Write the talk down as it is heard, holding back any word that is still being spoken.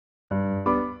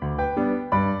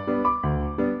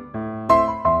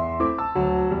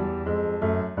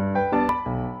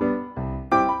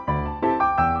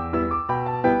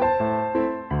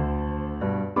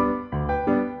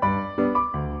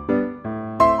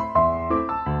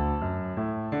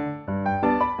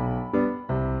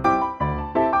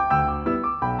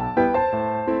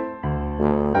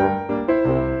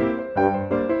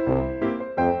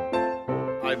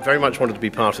very much wanted to be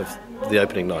part of the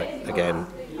opening night again,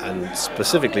 and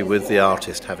specifically with the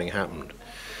artist having happened.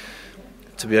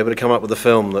 To be able to come up with a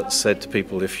film that said to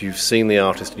people, if you've seen the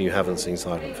artist and you haven't seen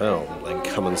silent film, then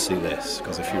come and see this,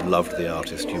 because if you loved the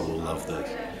artist, you will love this.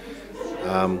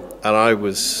 And I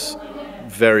was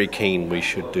very keen we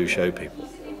should do Show People.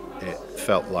 It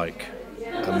felt like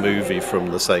a movie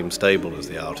from the same stable as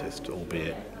the artist,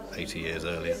 albeit 80 years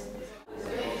earlier.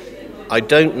 I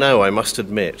don't know, I must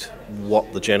admit,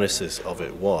 what the genesis of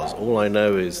it was. All I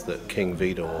know is that King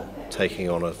Vidor, taking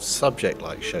on a subject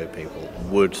like Show People,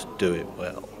 would do it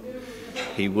well.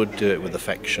 He would do it with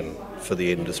affection for the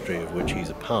industry of which he's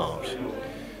a part.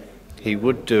 He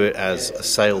would do it as a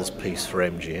sales piece for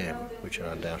MGM, which it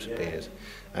undoubtedly is.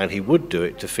 And he would do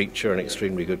it to feature an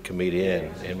extremely good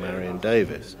comedian in Marion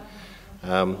Davies.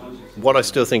 What I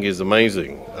still think is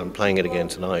amazing, and playing it again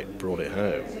tonight brought it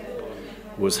home,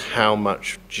 was how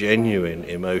much genuine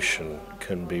emotion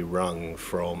can be wrung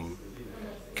from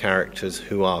characters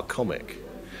who are comic.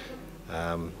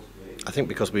 I think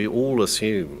because we all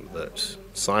assume that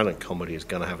silent comedy is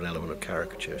going to have an element of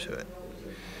caricature to it.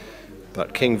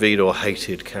 But King Vidor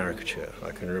hated caricature.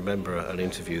 I can remember an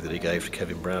interview that he gave to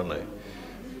Kevin Brownlee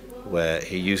where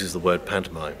he uses the word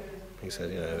pantomime. He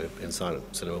said, you know, in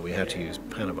silent cinema we had to use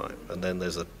pantomime. And then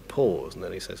there's a pause, and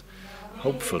then he says,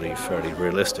 hopefully fairly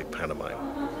realistic pantomime.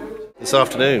 This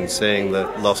afternoon, seeing the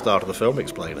Lost Art of the Film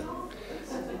Explainer,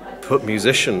 put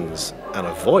musicians and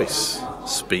a voice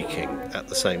speaking at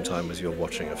the same time as you're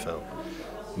watching a film,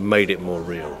 made it more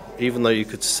real. Even though you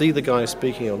could see the guy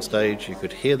speaking on stage, you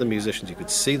could hear the musicians, you could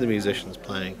see the musicians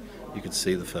playing, you could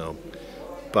see the film.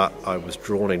 But I was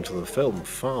drawn into the film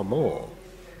far more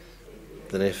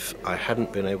than if I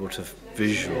hadn't been able to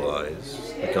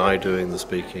visualise the guy doing the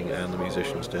speaking and the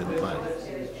musicians doing the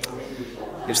playing.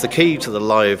 It's the key to the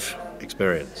live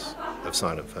experience of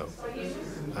silent film,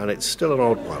 and it's still an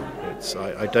odd one.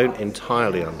 I don't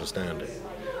entirely understand it,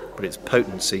 but its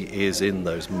potency is in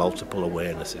those multiple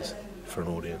awarenesses for an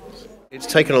audience. It's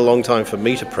taken a long time for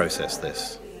me to process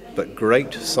this, but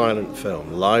great silent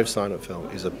film, live silent film,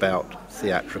 is about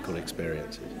theatrical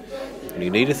experiences. And you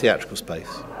need a theatrical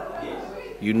space.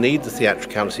 You need the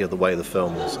theatricality of the way the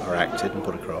films are acted and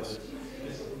put across.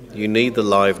 You need the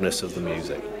liveness of the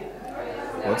music.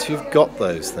 Once you've got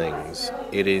those things,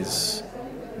 it is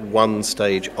one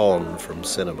stage on from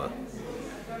cinema,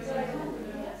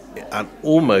 and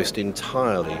almost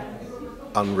entirely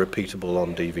unrepeatable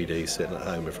on DVD sitting at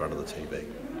home in front of the TV.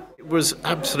 It was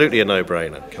absolutely a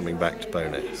no-brainer coming back to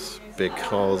Bowness,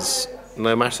 because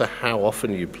no matter how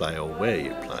often you play or where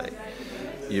you play,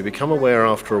 you become aware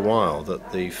after a while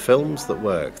that the films that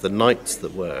work, the nights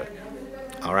that work,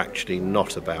 are actually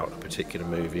not about a particular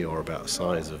movie or about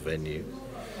size of venue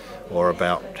or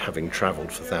about having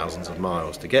travelled for thousands of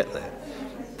miles to get there.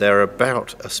 They're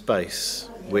about a space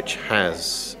which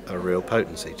has a real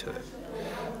potency to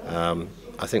it.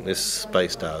 I think this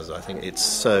space does. I think it's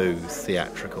so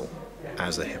theatrical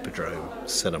as a Hippodrome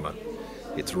cinema.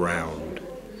 It's round.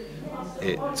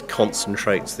 It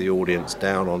concentrates the audience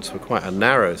down onto quite a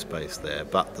narrow space there,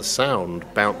 but the sound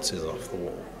bounces off the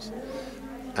walls.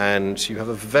 And you have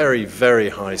a very, very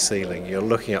high ceiling. You're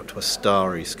looking up to a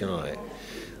starry sky.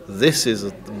 This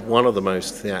is one of the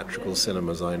most theatrical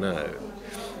cinemas I know.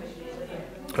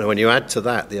 And when you add to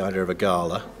that the idea of a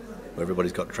gala, where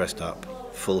everybody's got dressed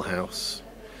up, full house,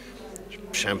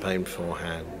 champagne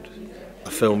beforehand,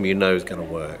 a film you know is going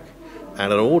to work,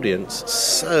 and an audience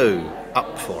so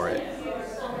up for it,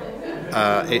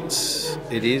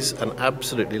 it is an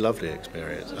absolutely lovely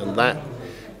experience, and that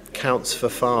counts for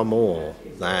far more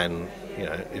than, you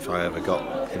know, if I ever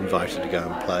got invited to go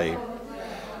and play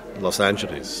Los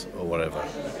Angeles or whatever.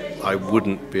 I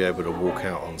wouldn't be able to walk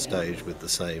out on stage with the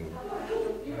same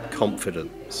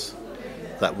confidence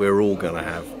that we're all going to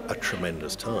have a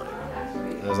tremendous time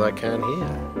as I can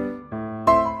here.